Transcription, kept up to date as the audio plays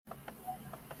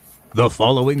The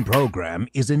following program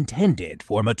is intended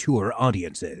for mature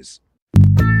audiences.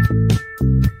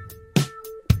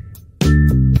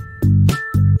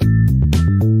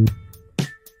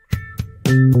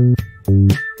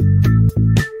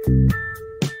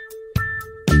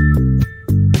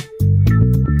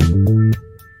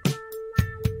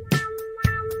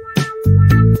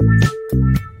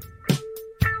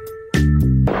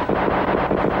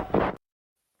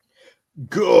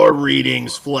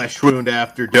 Greetings, Flesh Wound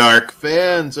After Dark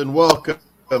fans, and welcome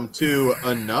to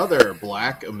another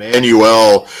Black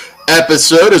Emanuelle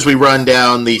episode as we run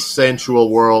down the sensual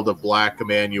world of Black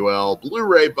Emanuelle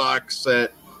Blu-ray box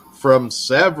set from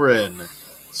Severin.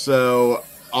 So,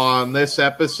 on this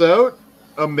episode,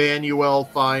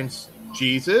 Emanuelle finds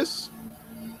Jesus.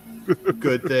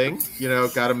 Good thing,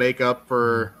 got to make up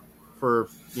for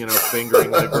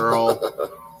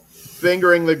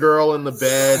fingering the girl in the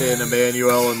bed in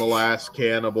Emanuelle and the Last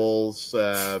Cannibals.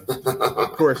 Of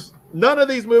course, none of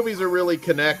these movies are really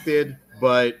connected,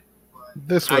 but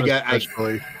this one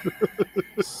especially.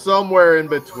 Somewhere in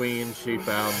between, she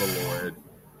found the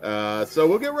Lord. So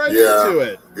we'll get right into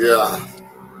it.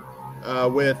 Yeah.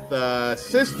 With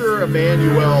Sister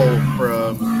Emanuelle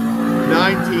from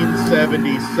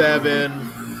 1977.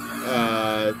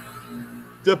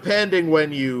 Depending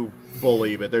when you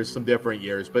believe it. There's some different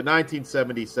years, but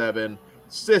 1977,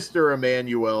 Sister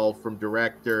Emanuelle from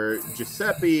director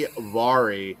Giuseppe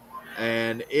Vari.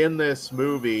 And in this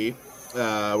movie,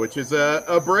 which is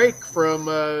a break from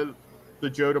the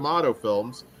Joe D'Amato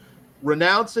films,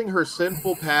 renouncing her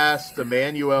sinful past,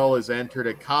 Emanuelle has entered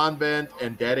a convent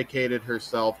and dedicated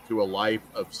herself to a life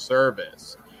of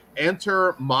service.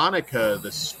 Enter Monica,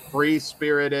 the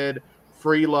free-spirited,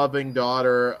 free-loving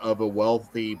daughter of a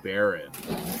wealthy baron.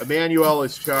 Emanuelle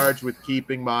is charged with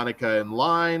keeping Monica in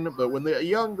line, but when the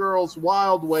young girl's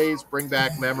wild ways bring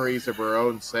back memories of her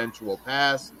own sensual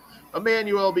past,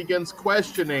 Emanuelle begins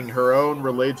questioning her own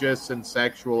religious and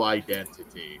sexual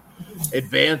identity.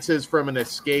 Advances from an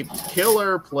escaped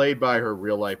killer, played by her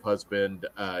real-life husband,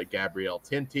 Gabriel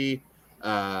Tinti,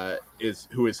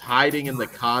 who is hiding in the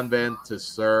convent to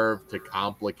serve to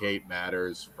complicate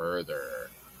matters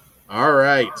further. All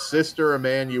right, Sister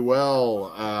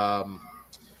Emanuelle.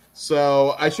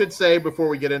 So I should say before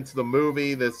we get into the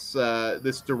movie, this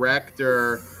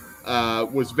director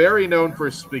was very known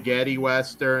for spaghetti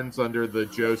westerns under the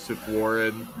Joseph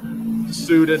Warren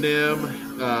pseudonym.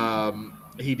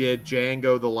 He did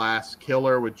Django the Last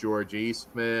Killer with George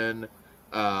Eastman,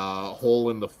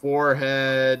 Hole in the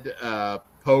Forehead,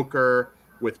 Poker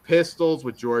with Pistols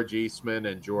with George Eastman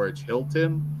and George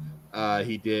Hilton.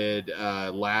 He did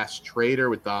Last Trader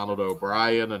with Donald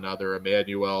O'Brien, another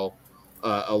Emanuelle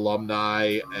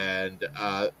alumni, and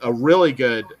a really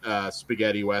good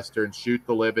spaghetti western, Shoot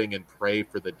the Living and Pray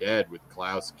for the Dead with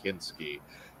Klaus Kinski.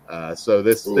 So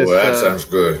this that sounds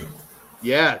good.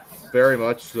 Yeah, very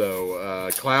much so.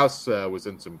 Klaus was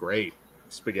in some great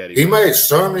spaghetti. He made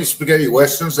so many spaghetti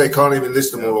westerns they can't even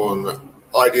list them all on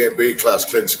IDMB. Klaus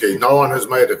Kinski. No one has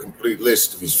made a complete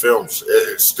list of his films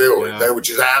which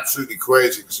is absolutely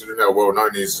crazy considering how well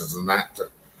known he is as an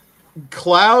actor.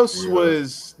 Klaus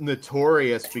was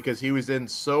notorious because he was in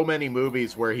so many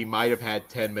movies where he might have had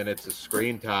 10 minutes of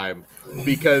screen time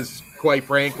because, quite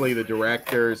frankly, the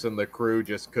directors and the crew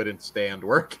just couldn't stand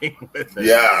working with it.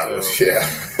 Yes.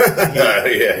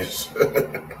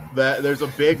 There's a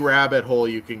big rabbit hole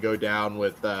you can go down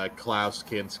with Klaus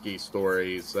Kinski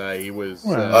stories. He was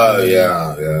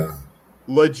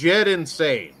legit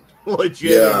insane.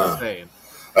 Insane.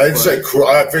 I think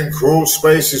Crawl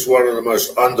Space is one of the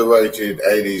most underrated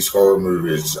 80s horror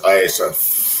movies. It's a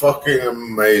fucking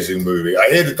amazing movie. I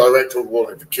hear the director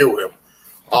wanted to kill him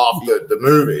after the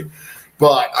movie,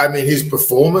 but I mean his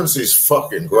performance is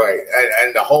fucking great,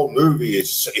 and the whole movie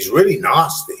is really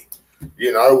nasty. With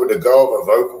the girl with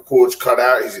her vocal cords cut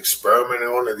out, he's experimenting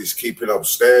on it, he's keeping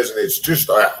upstairs, and it's just,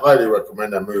 I highly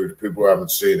recommend that movie to people who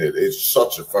haven't seen it. It's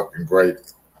such a fucking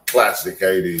great classic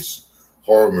 80s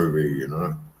horror movie,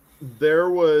 There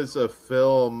was a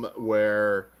film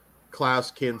where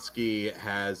Klaus Kinski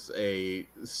has a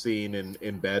scene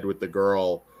in bed with the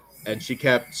girl, and she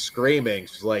kept screaming.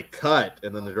 She's like, "Cut!"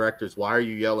 And then the director's, "Why are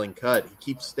you yelling cut? He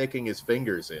keeps sticking his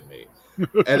fingers in me."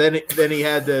 And then he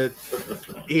had to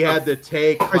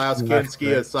take Klaus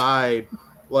Kinski aside,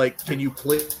 like, "Can you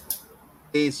please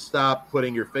stop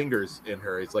putting your fingers in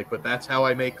her?" He's like, "But that's how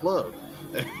I make love."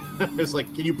 It's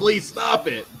like, "Can you please stop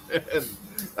it?"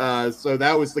 So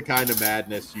that was the kind of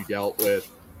madness you dealt with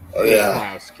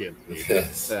Klaus Kinski.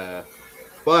 Yes.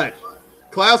 But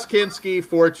Klaus Kinski,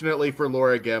 fortunately for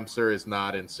Laura Gemser, is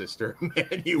not in Sister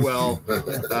Emanuelle.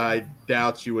 I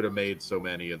doubt she would have made so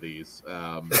many of these.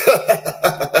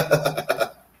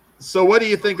 So what do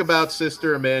you think about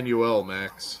Sister Emanuelle,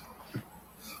 Max?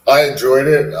 I enjoyed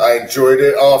it.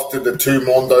 After the two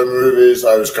Mondo movies.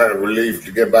 I was kind of relieved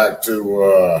to get back to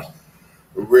a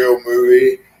real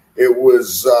movie. It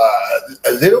was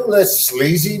a little less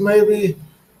sleazy, maybe.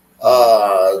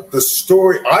 The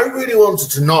story, I really wanted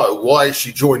to know why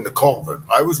she joined the convent.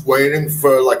 I was waiting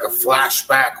for like a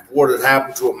flashback of what had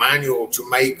happened to Emanuelle to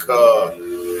make her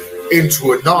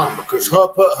into a nun, because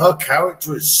her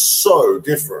character is so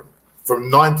different from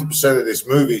 90% of this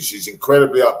movie. She's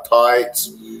incredibly uptight,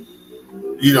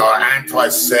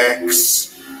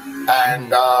 anti-sex,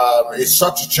 and it's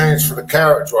such a change for the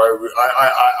character.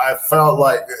 I felt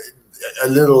like a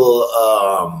little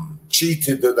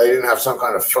cheated that they didn't have some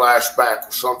kind of flashback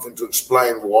or something to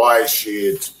explain why she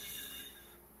had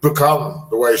become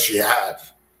the way she had,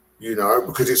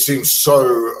 because it seems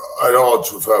so at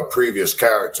odds with her previous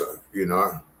character,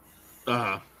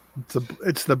 Uh-huh.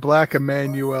 It's the Black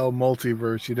Emanuelle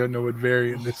multiverse. You don't know what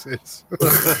variant this is.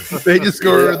 They just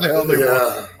go where the hell they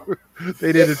want.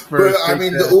 They did it first. But I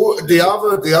mean, the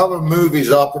other movies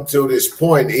up until this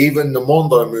point, even the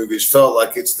Mondo movies, felt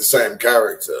like it's the same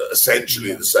character,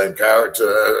 essentially the same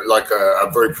character, like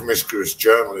a very promiscuous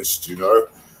journalist,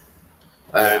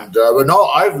 And but no,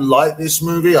 I've liked this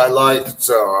movie. I liked.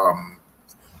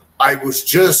 I was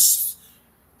just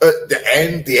at the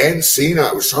end scene.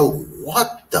 I was so,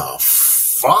 what the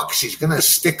fuck? She's gonna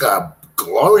stick a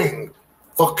glowing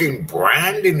fucking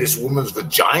brand in this woman's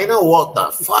vagina? What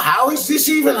the fuck? How is this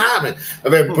even happening?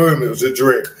 And then boom, it was a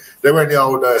dream. They went the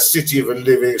old City of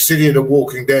the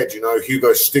Walking Dead.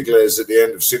 Hugo Stigler's at the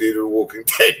end of City of the Walking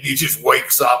Dead. He just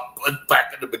wakes up and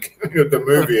back at the beginning of the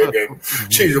movie again.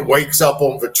 She just wakes up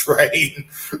on the train,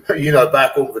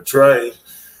 back on the train,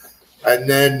 and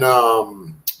then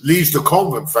leaves the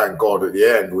convent, thank God, at the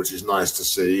end, which is nice to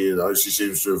see. She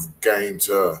seems to have gained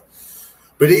her.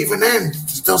 But even then,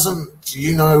 it doesn't,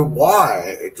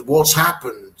 why? What's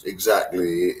happened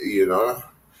exactly,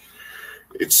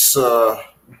 It's an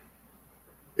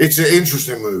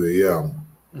interesting movie, yeah.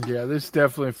 Yeah, this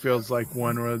definitely feels like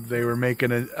one where they were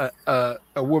making a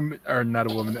woman, or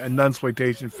not a woman, a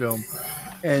nunsploitation film,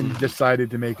 and decided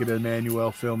to make it an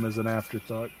Emanuelle film as an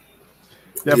afterthought.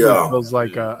 Definitely feels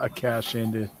like a cash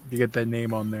in to get that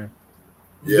name on there.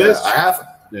 Yeah, I have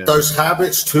those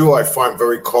habits too. I find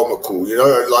very comical.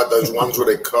 Like those ones where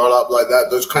they curl up like that.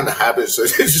 Those kind of habits.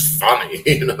 It's just funny.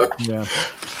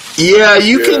 Yeah,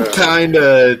 you can kind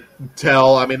of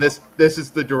tell. I mean, this is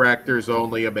the director's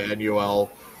only Emanuelle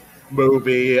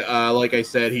movie. Like I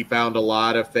said, he found a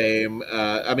lot of fame.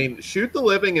 I mean, Shoot the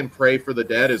Living and Pray for the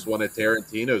Dead is one of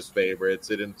Tarantino's favorites.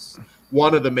 It's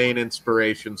one of the main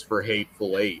inspirations for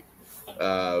Hateful Eight.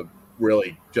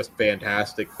 Really just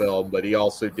fantastic film, but he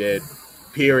also did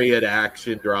period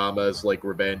action dramas like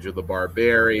Revenge of the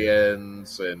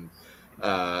Barbarians and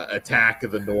Attack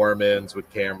of the Normans with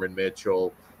Cameron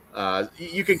Mitchell.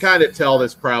 You can kind of tell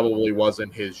this probably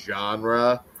wasn't his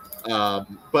genre.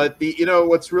 But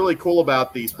what's really cool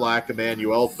about these Black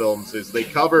Emanuelle films is they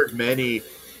covered many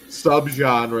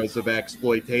subgenres of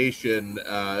exploitation.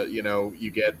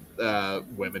 You get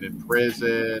women in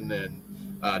prison and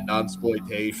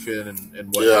nunsploitation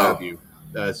and what have you.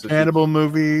 So cannibal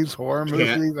movies, horror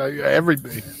movies,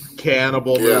 everything.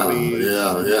 Cannibal movies.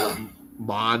 Yeah.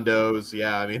 Mondos.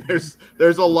 Yeah, I mean,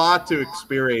 there's a lot to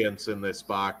experience in this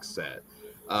box set.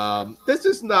 This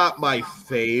is not my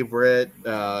favorite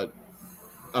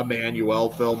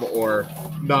Emanuelle film or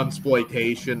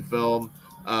nunsploitation film,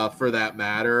 for that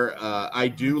matter. I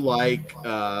do like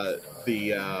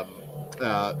the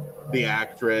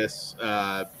actress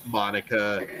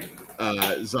Monica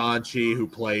Zanchi, who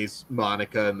plays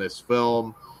Monica in this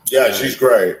film. Yeah, she's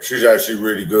great. She's actually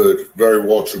really good, very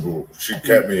watchable. She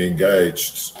kept me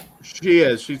engaged. She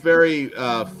is. She's very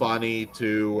funny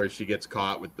too, where she gets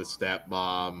caught with the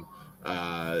stepmom,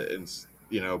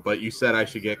 But you said I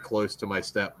should get close to my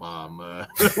stepmom,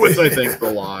 was I think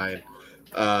the line.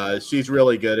 She's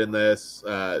really good in this.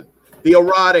 The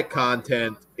erotic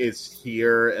content is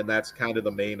here, and that's kind of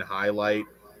the main highlight.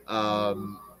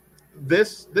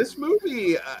 This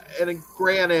movie, and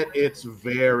granted, it's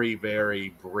very, very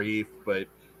brief, but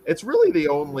it's really the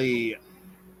only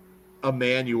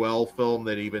Emanuelle film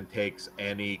that even takes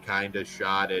any kind of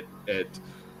shot at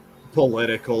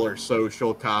political or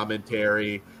social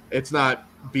commentary. It's not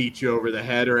beat you over the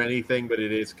head or anything, but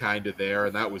it is kind of there,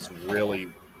 and that was really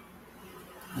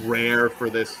rare for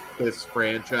this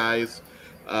franchise.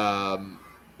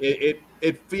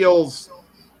 It feels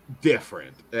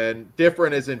different, and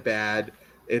different isn't bad.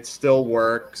 It still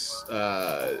works,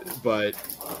 but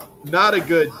not a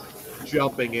good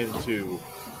jumping into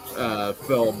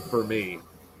film for me.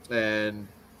 And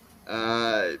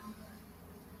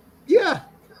yeah,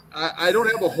 I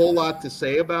don't have a whole lot to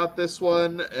say about this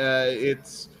one.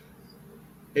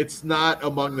 It's not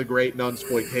among the great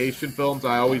nunsploitation films.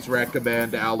 I always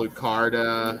recommend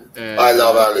Alucarda. And, I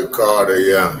love Alucarda,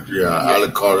 yeah.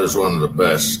 Alucarda is one of the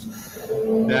best.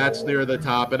 That's near the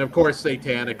top. And, of course,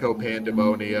 Satanico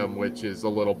Pandemonium, which is a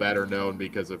little better known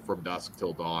because of From Dusk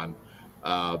Till Dawn.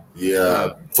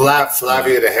 Flavia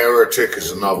the Heretic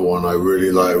is another one I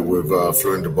really like with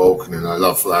Florinda Balkan. I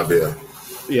love Flavia.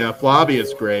 Yeah,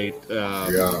 Flavia's great.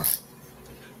 Yeah.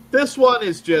 This one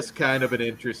is just kind of an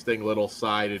interesting little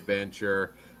side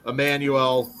adventure.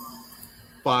 Emanuelle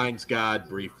finds God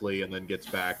briefly and then gets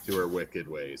back to her wicked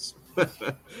ways. If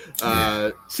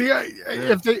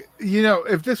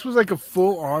this was like a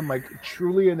full on, like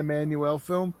truly an Emanuelle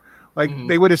film, like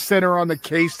they would have sent her on the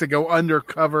case to go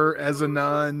undercover as a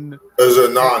nun. As a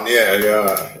nun,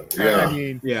 yeah. I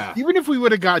mean, even if we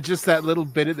would have got just that little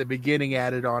bit at the beginning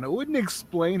added on, it wouldn't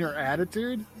explain her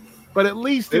attitude. But at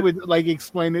least it would like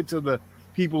explain it to the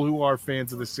people who are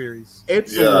fans of the series.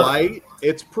 It's light.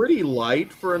 It's pretty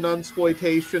light for an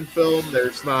nunsploitation film.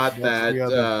 There's not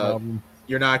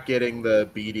you're not getting the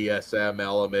BDSM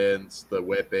elements, the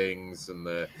whippings, and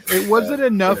the. It wasn't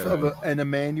enough of an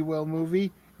Emanuelle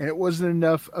movie, and it wasn't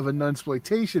enough of a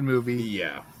nunsploitation movie.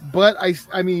 Yeah. But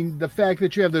I mean, the fact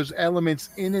that you have those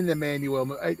elements in an Emanuelle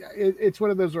movie, it's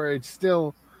one of those where it's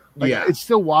still. It's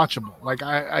still watchable.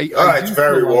 It's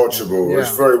very watchable. Yeah.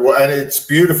 It's and it's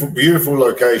beautiful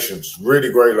locations, really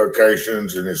great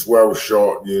locations, and it's well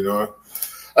shot.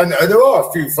 And there are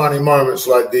a few funny moments,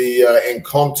 like the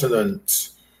incontinent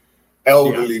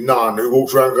elderly nun who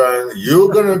walks around going,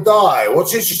 "You're gonna die."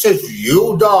 What's it? She says,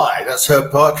 "You'll die." That's her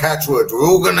catchword. We're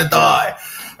all gonna die.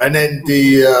 And then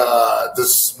the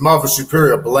Mother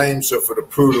Superior blames her for the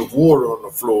pool of water on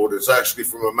the floor that's actually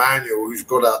from Emanuelle, who's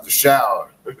got out the shower.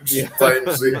 She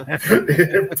blames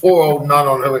the poor old nun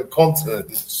on her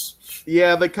incontinence.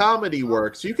 Yeah, the comedy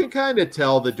works. You can kind of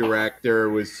tell the director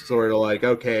was sort of like,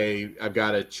 okay, I've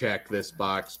got to check this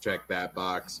box, check that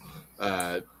box.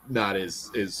 Not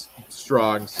his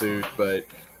strong suit, but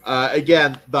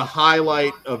again, the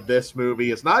highlight of this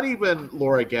movie is not even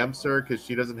Laura Gemser because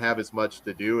she doesn't have as much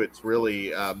to do. It's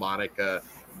really Monica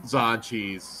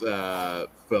Zanchi's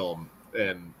film,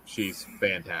 and she's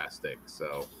fantastic.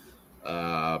 So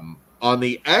on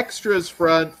the extras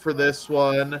front for this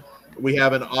one, we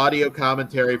have an audio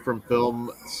commentary from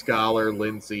film scholar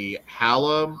Lindsay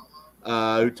Hallam,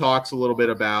 who talks a little bit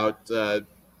about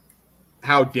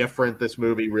how different this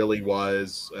movie really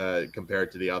was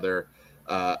compared to the other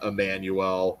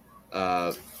Emanuelle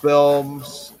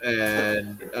films,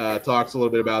 and talks a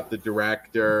little bit about the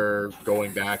director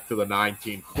going back to the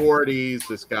 1940s.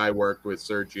 This guy worked with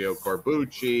Sergio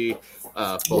Corbucci,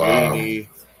 Fellini.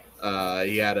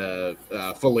 He had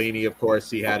Fellini, of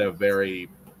course. He had a very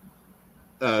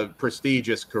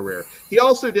prestigious career. He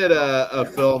also did a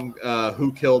film,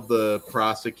 Who Killed the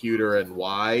Prosecutor and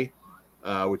Why,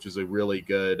 which is a really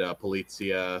good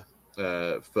Polizia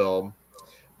film.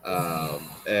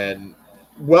 And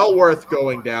well worth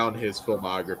going down his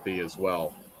filmography as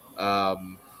well.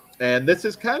 And this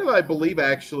is kind of, I believe,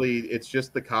 actually, it's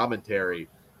just the commentary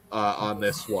on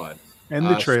this one. And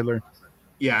the trailer.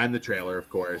 Yeah, and the trailer, of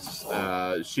course.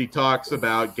 She talks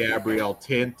about Gabriele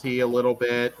Tinti a little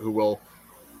bit,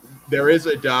 there is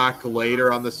a doc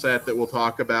later on the set that we'll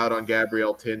talk about on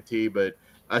Gabriele Tinti, but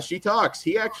she talks.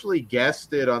 He actually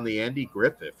guested on the Andy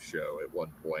Griffith Show at one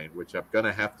point, which I'm going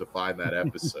to have to find that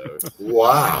episode.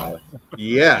 Wow.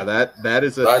 Yeah, that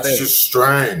is That's thing. just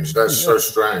strange. That's so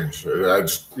strange.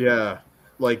 Yeah,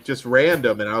 like just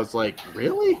random. And I was like,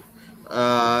 really?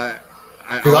 I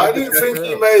didn't think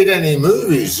he made any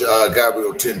movies,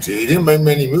 Gabriele Tinti. He didn't make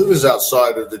many movies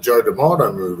outside of the Joe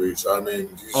D'Amato movies. I mean,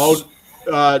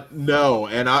 no,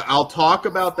 and I'll talk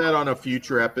about that on a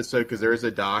future episode because there's a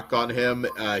doc on him.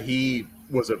 He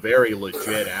was a very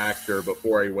legit actor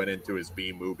before he went into his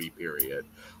B-movie period.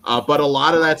 But a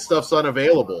lot of that stuff's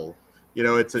unavailable.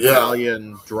 It's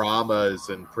Italian dramas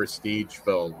and prestige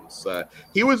films.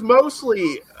 He was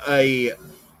mostly a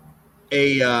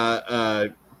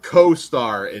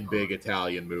co-star in big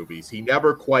Italian movies. He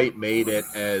never quite made it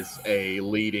as a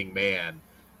leading man.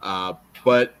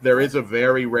 But there is a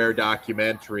very rare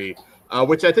documentary,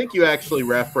 which I think you actually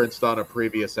referenced on a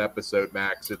previous episode,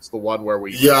 Max. It's the one where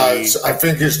we... I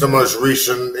think it's the most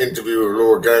recent interview with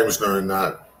Laura Gamesner in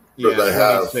that they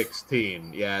have.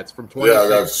 2016. Yeah, it's from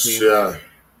 2016.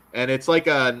 and it's like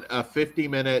a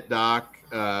 50-minute doc,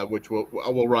 which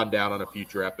we'll run down on a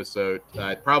future episode,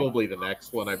 probably the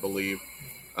next one, I believe,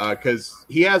 because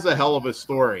he has a hell of a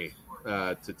story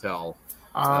to tell.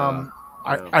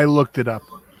 I looked it up.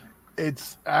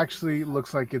 It's actually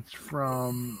looks like it's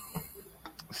from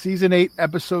season 8,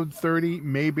 episode 30,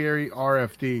 Mayberry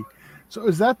RFD. So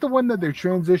is that the one that they're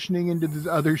transitioning into this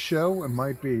other show? It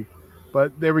might be.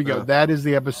 But there we go. That is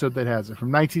the episode that has it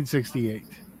from 1968.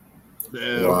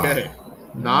 Okay.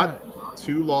 Not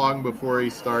too long before he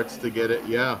starts to get it.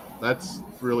 Yeah, that's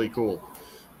really cool.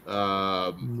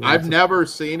 I've never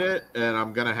seen it, and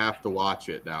I'm going to have to watch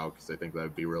it now because I think that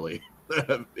would be really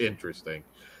interesting.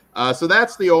 So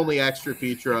that's the only extra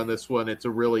feature on this one. It's a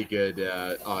really good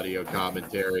audio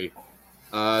commentary.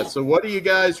 So what do you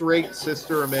guys rate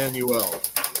Sister Emanuelle?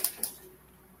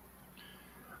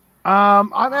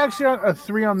 I'm actually on a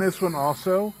 3 on this one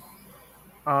also.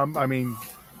 I mean,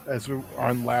 as we were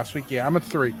on last week, yeah, I'm a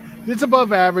 3. It's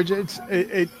above average. It's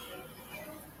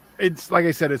like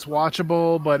I said, it's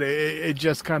watchable, but it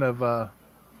just kind of a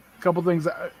couple things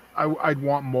I'd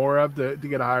want more of to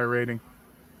get a higher rating.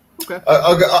 Okay,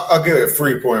 I'll give it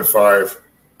 3.5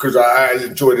 because I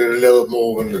enjoyed it a little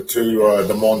more than the two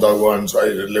the Mondo ones. I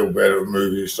did a little better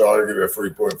movie, so I'll give it a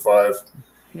 3.5.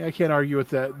 Yeah, I can't argue with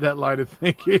that line of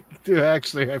thinking. Too,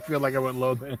 actually, I feel like I went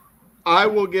low then. I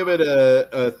will give it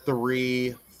a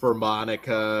 3 for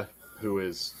Monica, who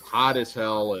is hot as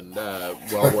hell and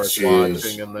well worth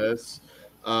watching in this.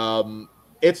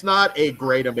 It's not a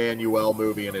great Emanuelle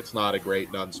movie, and it's not a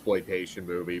great nunsploitation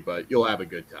movie, but you'll have a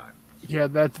good time. Yeah,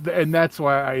 that's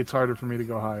why it's harder for me to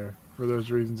go higher for those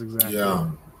reasons exactly.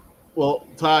 Yeah. Well,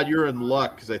 Todd, you're in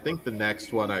luck because I think the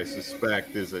next one I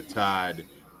suspect is a Todd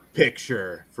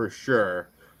picture for sure,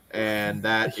 and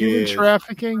that human is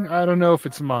trafficking. I don't know if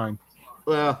it's mine.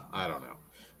 Well, I don't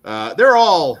know. They're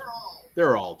all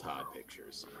Todd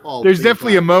pictures. There's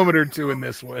definitely a moment or two in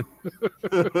this one.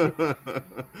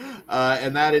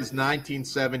 And that is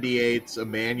 1978's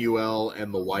Emanuelle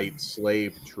and the White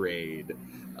Slave Trade,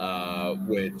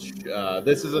 which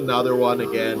this is another one.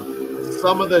 Again,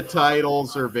 some of the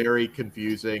titles are very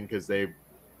confusing because they've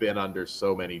been under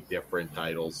so many different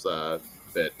titles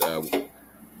that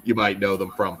you might know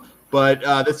them from.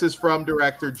 But this is from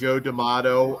director Joe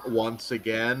D'Amato, once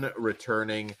again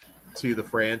returning to the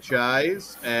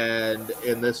franchise. And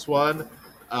in this one,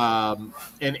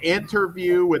 an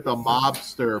interview with a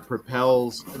mobster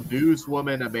propels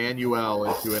newswoman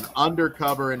Emanuelle into an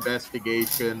undercover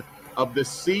investigation of the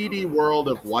seedy world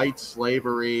of white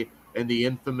slavery and the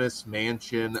infamous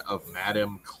mansion of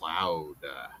Madame Cloud.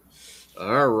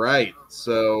 All right.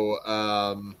 So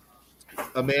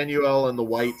Emanuelle and the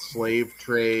White Slave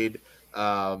Trade.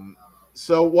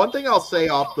 So one thing I'll say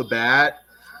off the bat,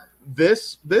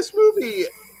 this movie,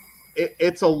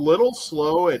 it's a little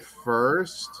slow at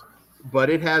first, but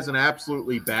it has an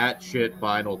absolutely batshit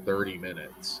final 30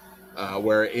 minutes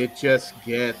where it just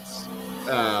gets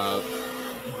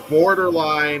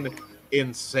borderline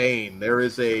insane. There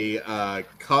is a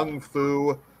kung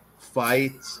fu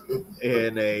fight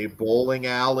in a bowling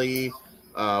alley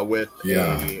with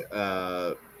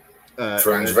a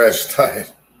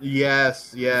transvestite.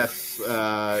 Yes,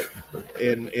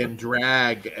 in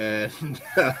drag, and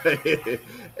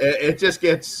it just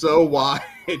gets so wild.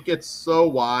 It gets so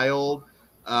wild.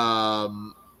 I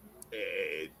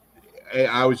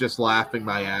was just laughing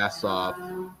my ass off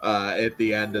at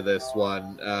the end of this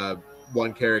one.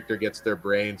 One character gets their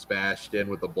brains bashed in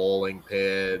with a bowling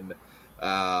pin.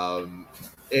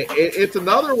 It's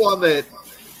another one that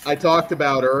I talked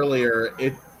about earlier.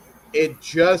 It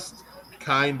just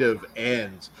kind of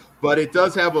ends, but it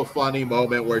does have a funny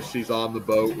moment where she's on the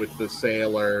boat with the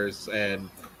sailors, and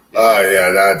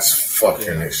that's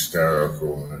fucking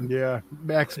hysterical, man. Yeah,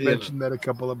 Max mentioned that a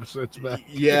couple episodes back.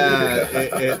 Yeah,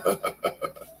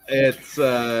 it's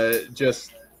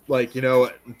just like,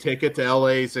 ticket to LA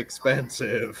is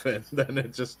expensive, and then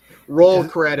it just roll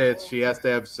credits. She has to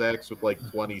have sex with like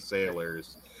 20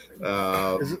 sailors.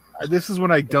 This is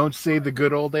when I don't say the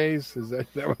good old days. Is that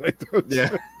what I don't say?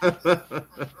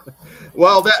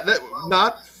 Well, that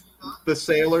not the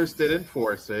sailors didn't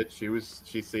force it.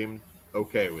 She seemed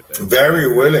okay with it.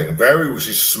 Very willing.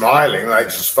 She's smiling like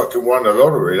she's fucking won the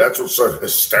lottery. That's what's so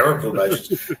hysterical. Like,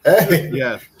 hey,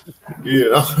 yeah,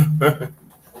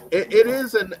 It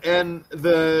is, and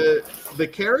the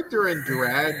character in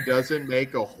drag doesn't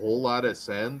make a whole lot of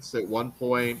sense. At one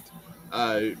point,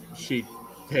 she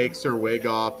takes her wig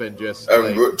off and just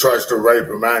tries to rape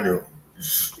Emanuelle.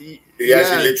 He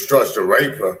actually literally tries to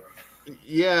rape her.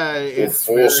 Yeah, or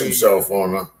force himself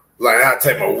on her. Like, I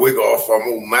take my wig off, I'm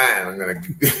all man. I'm gonna.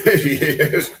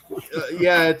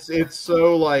 Yeah, it's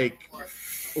so like,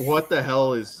 what the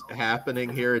hell is happening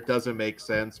here? It doesn't make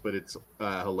sense, but it's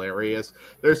hilarious.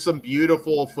 There's some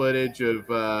beautiful footage of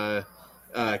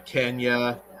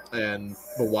Kenya and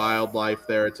the wildlife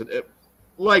there.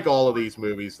 Like all of these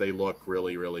movies, they look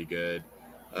really, really good.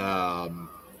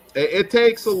 It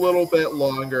takes a little bit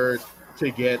longer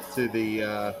to get to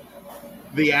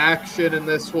the action in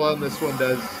this one. This one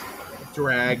does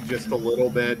drag just a little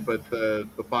bit, but the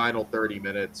final 30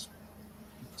 minutes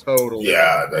totally.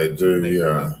 Yeah, they do.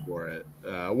 Yeah. For it.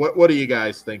 What do you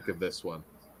guys think of this one?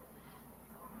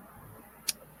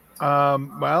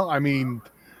 Well, I mean,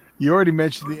 you already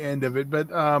mentioned the end of it,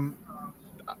 but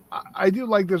I do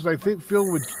like this. I think Phil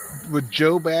with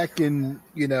Joe back in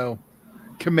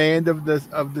command of this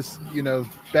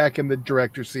back in the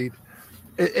director seat.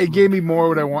 It gave me more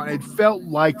what I want. It felt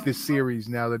like the series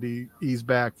now that he's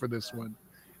back for this one.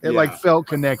 It like felt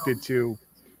connected to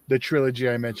the trilogy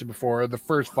I mentioned before, or the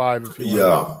first 5, if you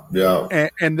will. Yeah.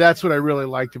 And that's what I really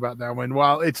liked about that one.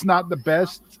 While it's not the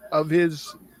best of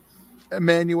his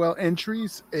Emanuelle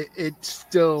entries, it's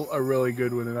still a really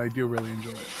good one, and I do really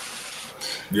enjoy it.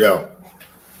 Yeah.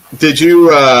 Did you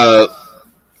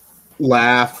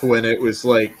laugh when it was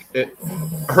like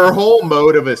her whole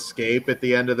mode of escape at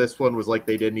the end of this one was like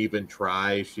they didn't even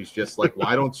try? She's just like,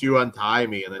 why don't you untie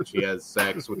me? And then she has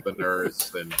sex with the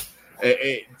nurse, and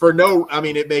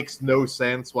it makes no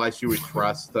sense why she would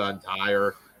trust to untie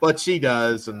her, but she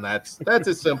does, and that's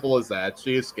as simple as that.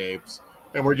 She escapes,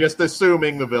 and we're just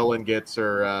assuming the villain gets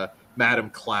her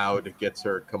Madame Cloud gets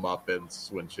her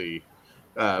comeuppance when she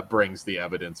brings the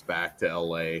evidence back to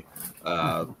LA.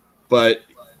 But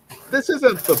this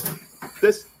isn't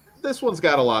this one's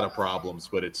got a lot of problems,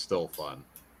 but it's still fun.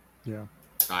 Yeah.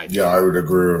 I would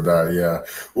agree with that. Yeah.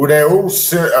 Well, they're all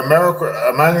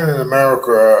Emanuelle in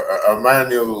America,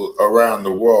 Emanuelle around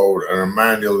the world, and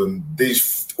Emanuelle in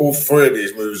all 3 of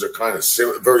these movies are kind of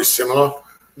very similar.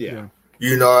 Yeah.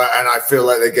 And I feel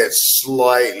like they get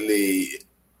slightly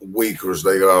weaker as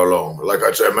they go along. Like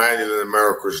I say, Emanuelle in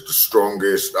America is the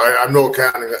strongest. I'm not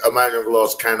counting Emanuelle and the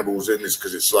Last Cannibals in this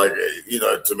because it's like,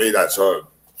 to me that's a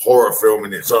horror film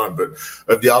in its own. But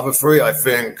of the other 3, I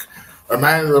think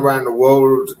Emanuelle around the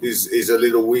world is a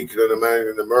little weaker than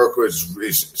Emanuelle in America.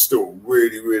 It's still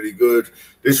really, really good.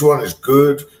 This one is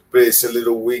good, but it's a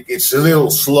little weak. It's a little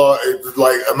slow.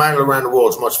 Like Emanuelle around the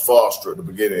world is much faster at the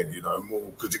beginning, more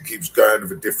because it keeps going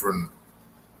to different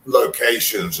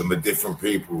locations and with different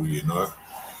people, Yeah.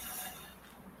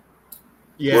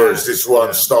 Whereas this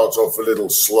one starts off a little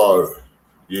slow,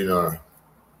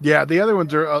 Yeah, the other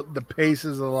ones are the pace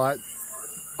is a lot,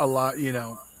 a lot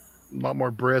more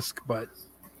brisk, but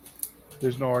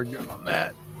there's no argument on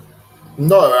that.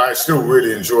 No, I still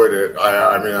really enjoyed it.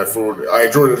 I thought I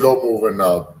enjoyed it a lot more than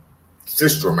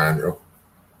Sister Emanuelle.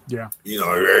 Yeah.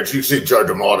 As you see, Joe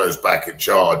D'Amato's back in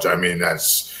charge. I mean,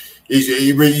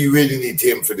 you really need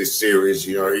him for this series.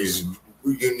 He's a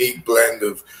unique blend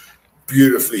of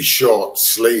beautifully shot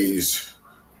sleaze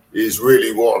is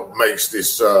really what makes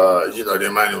this, the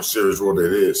Emanuelle series what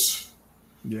it is.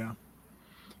 Yeah.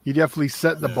 He definitely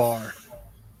set the bar.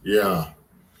 Yeah.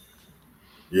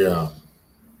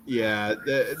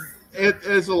 It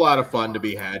is a lot of fun to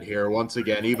be had here. Once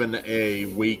again, even a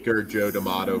weaker Joe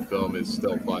D'Amato film is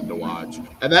still fun to watch.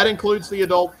 And that includes the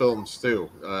adult films, too.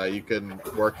 You can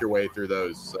work your way through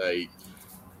those.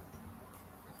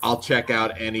 I'll check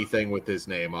out anything with his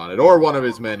name on it, or one of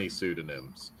his many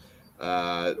pseudonyms.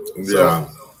 So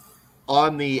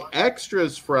on the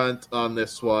extras front on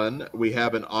this one, we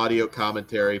have an audio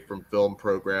commentary from film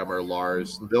programmer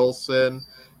Lars Nilsson.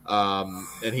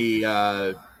 And he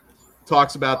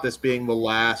talks about this being the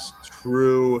last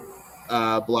true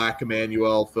Black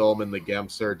Emanuelle film in the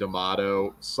Gemser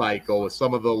D'Amato cycle, with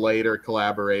some of the later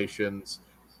collaborations.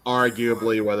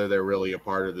 Arguably, whether they're really a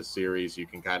part of the series, you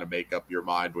can kind of make up your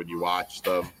mind when you watch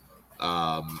them.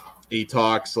 He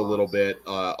talks a little bit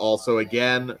also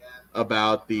again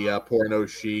about the porno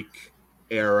chic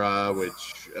era,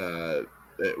 which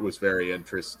it was very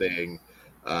interesting.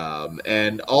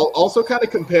 And also kind of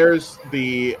compares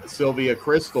the Sylvia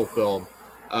Crystal film,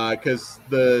 because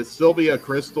the Sylvia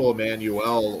Crystal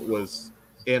Emanuelle was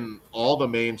in all the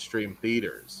mainstream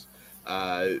theaters.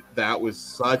 That was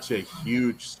such a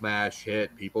huge smash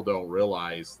hit. People don't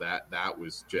realize that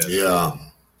was just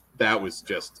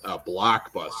a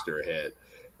blockbuster hit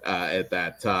at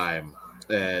that time.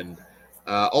 And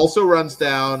also runs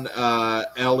down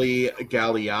Ellie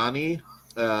Galliani,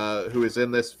 who is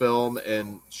in this film,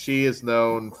 and she is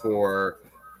known for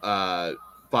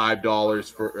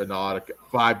 $5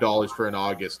 for an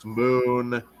August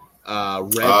Moon,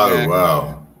 Redneck. Oh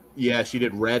wow. Yeah, she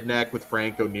did Redneck with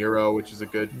Franco Nero, which is a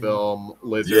good film.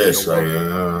 Yes,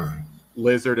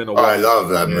 Lizard in a I Woman's love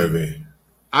that Skin. movie.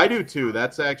 I do too.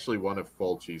 That's actually one of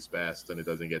Fulci's best, and it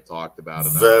doesn't get talked about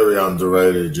enough. Very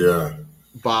underrated, yeah.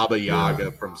 Baba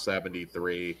Yaga from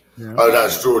 '73. Yeah. Oh,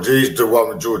 that's the one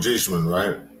with George Eastman,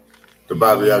 right? The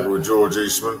Baba Yaga with George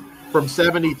Eastman. From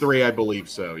 '73, I believe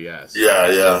so. Yes.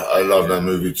 Yeah, I love that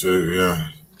movie too.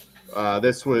 Yeah.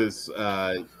 This was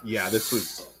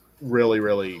really,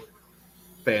 really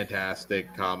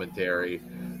fantastic commentary.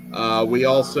 We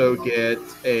also get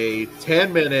a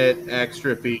 10-minute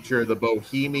extra feature, The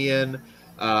Bohemian,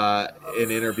 an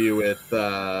interview with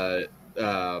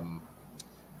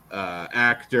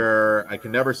actor. I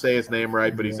can never say his name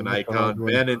right, but he's an icon.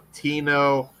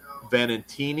 Valentino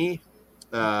Valentini,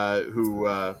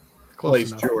 who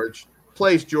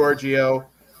plays Giorgio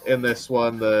in this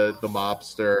one, the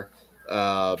mobster.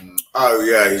 Oh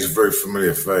yeah, he's a very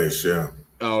familiar face. Yeah.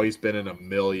 Oh, he's been in a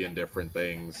million different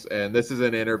things, and this is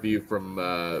an interview from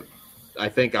I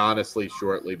think honestly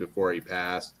shortly before he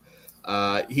passed.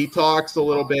 He talks a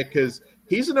little bit because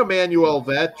he's an Emanuelle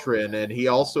veteran, and he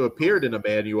also appeared in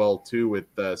Emanuelle 2 with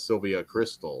Sylvia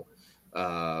Crystal,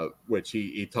 which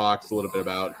he talks a little bit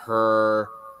about her.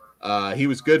 He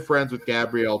was good friends with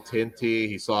Gabrielle Tinti.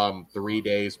 He saw him 3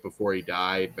 days before he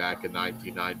died back in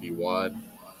 1991.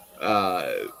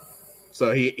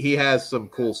 So he has some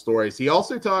cool stories. He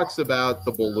also talks about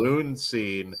the balloon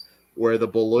scene where the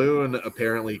balloon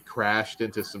apparently crashed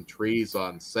into some trees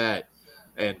on set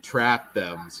and trapped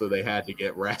them, so they had to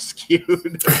get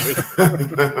rescued.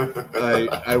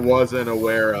 I wasn't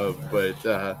aware of,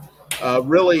 but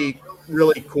really,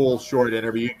 really cool short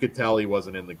interview. You could tell he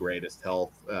wasn't in the greatest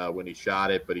health when he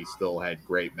shot it, but he still had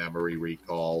great memory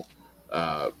recall,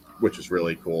 which is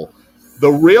really cool.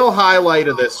 The real highlight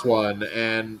of this one,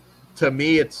 and to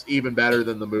me it's even better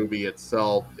than the movie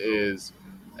itself, is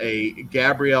a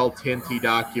Gabrielle Tinti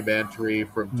documentary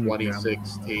from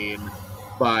 2016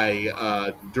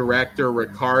 by director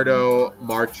Riccardo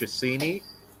Marchesini.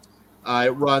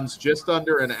 It runs just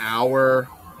under an hour,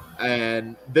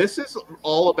 and this is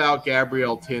all about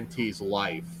Gabrielle Tinti's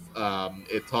life.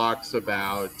 It talks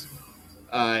about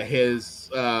his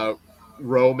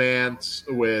romance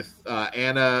with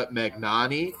Anna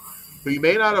Magnani, who you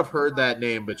may not have heard that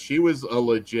name, but she was a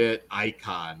legit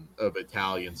icon of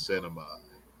Italian cinema.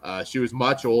 She was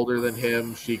much older than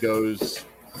him. She goes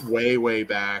way, way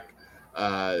back.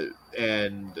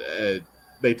 And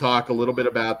they talk a little bit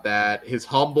about that. His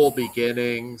humble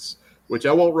beginnings, which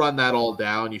I won't run that all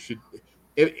down. You should,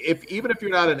 even if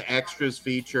you're not an extras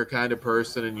feature kind of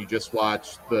person and you just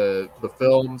watch the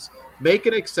films, make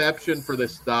an exception for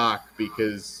this doc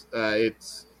because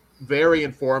it's very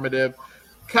informative.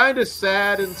 Kind of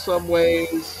sad in some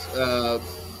ways.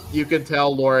 You can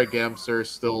tell Laura Gemser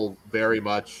still very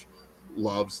much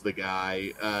loves the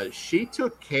guy. She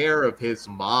took care of his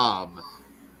mom,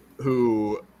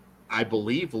 who I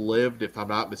believe lived, if I'm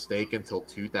not mistaken, till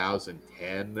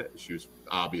 2010. She was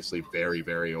obviously very,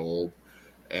 very old,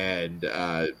 and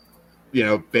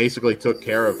basically took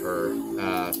care of her.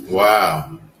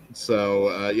 Wow. So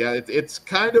it's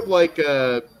kind of like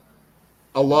a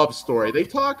love story. They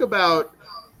talk about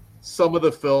some of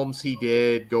the films he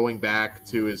did going back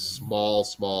to his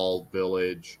small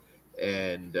village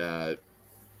and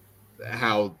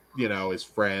how, his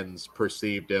friends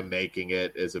perceived him making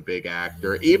it as a big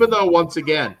actor, even though, once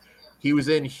again, he was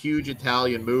in huge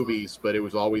Italian movies, but it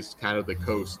was always kind of the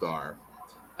co-star.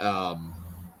 A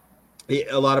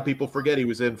lot of people forget he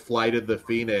was in Flight of the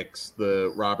Phoenix,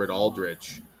 the Robert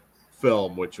Aldrich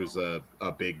film, which was a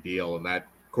big deal, and that,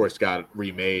 of course, got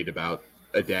remade about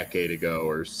a decade ago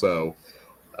or so.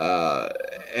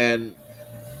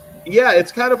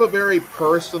 It's kind of a very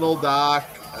personal doc.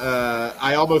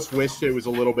 I almost wished it was a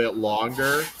little bit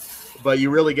longer, but you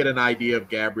really get an idea of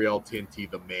Gabrielle Tinti,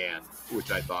 the man,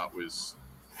 which I thought was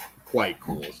quite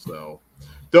cool. So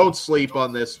don't sleep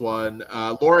on this one.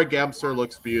 Laura Gemser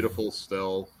looks beautiful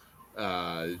still.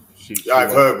 I've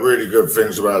heard really good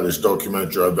things about this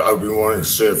documentary. I've been wanting to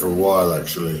see it for a while,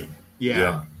 actually.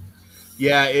 Yeah,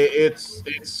 it's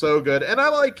so good, and I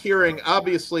like hearing.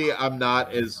 Obviously, I'm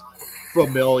not as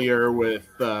familiar with,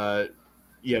 they're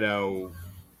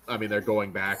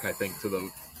going back, I think, to the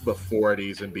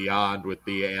 40s and beyond with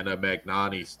the Anna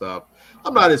Magnani stuff.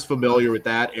 I'm not as familiar with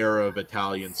that era of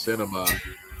Italian cinema,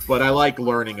 but I like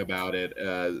learning about it.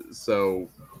 I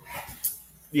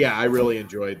really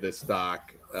enjoyed this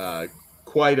doc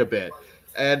quite a bit.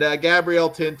 And Gabrielle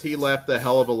Tinti left a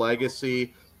hell of a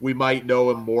legacy. We might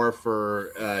know him more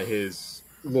for his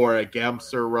Laura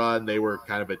Gemser run. They were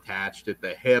kind of attached at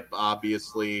the hip,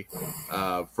 obviously.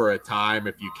 For a time,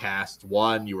 if you cast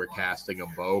one, you were casting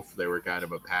them both. They were kind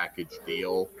of a package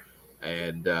deal.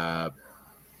 And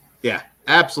yeah,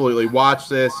 absolutely. Watch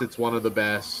this. It's one of the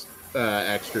best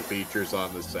extra features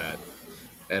on the set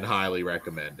and highly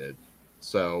recommended.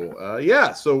 So,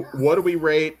 yeah. So what do we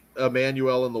rate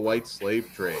Emanuelle and the White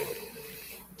Slave Trade?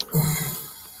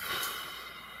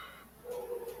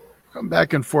 I'm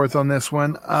back and forth on this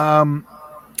one. I'm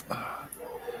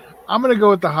going to go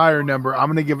with the higher number. I'm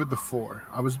going to give it the 4.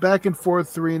 I was back and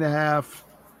forth 3.5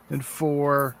 and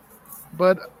 4,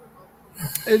 but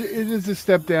it is a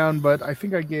step down. But I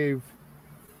think I gave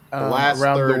The last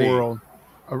Around 30. the World.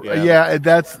 Yeah. Yeah,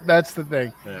 that's the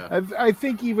thing. Yeah. I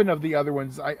think even of the other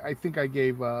ones, I think I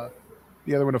gave the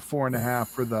other one a 4.5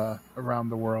 for the Around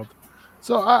the World.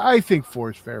 So I think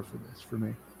 4 is fair for this for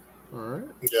me. All right.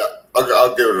 Yeah,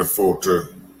 I'll give it a 4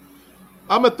 too.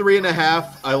 I'm a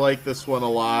 3.5. I like this one a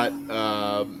lot.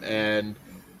 And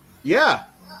yeah,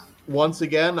 once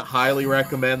again, highly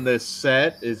recommend this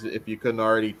set, is if you couldn't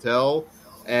already tell.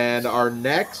 And our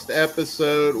next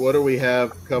episode, what do we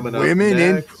have coming up Women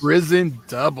in next? Prison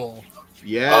Double.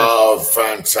 Yes. Oh,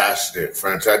 fantastic.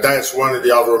 That's one of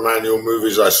the other Emanuelle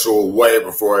movies I saw way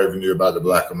before I even knew about the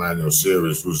Black Emanuelle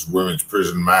series, was Women's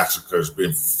Prison Massacre. It's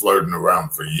been floating around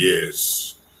for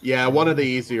years. Yeah, one of the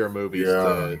easier movies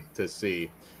Yeah. to see.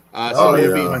 So We'll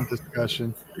maybe be, fun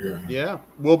discussion. yeah,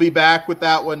 we'll be back with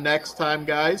that one next time,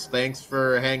 guys. Thanks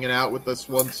for hanging out with us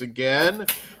once again,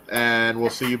 and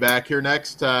we'll see you back here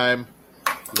next time.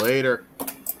 Later.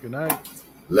 Good night.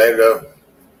 Later.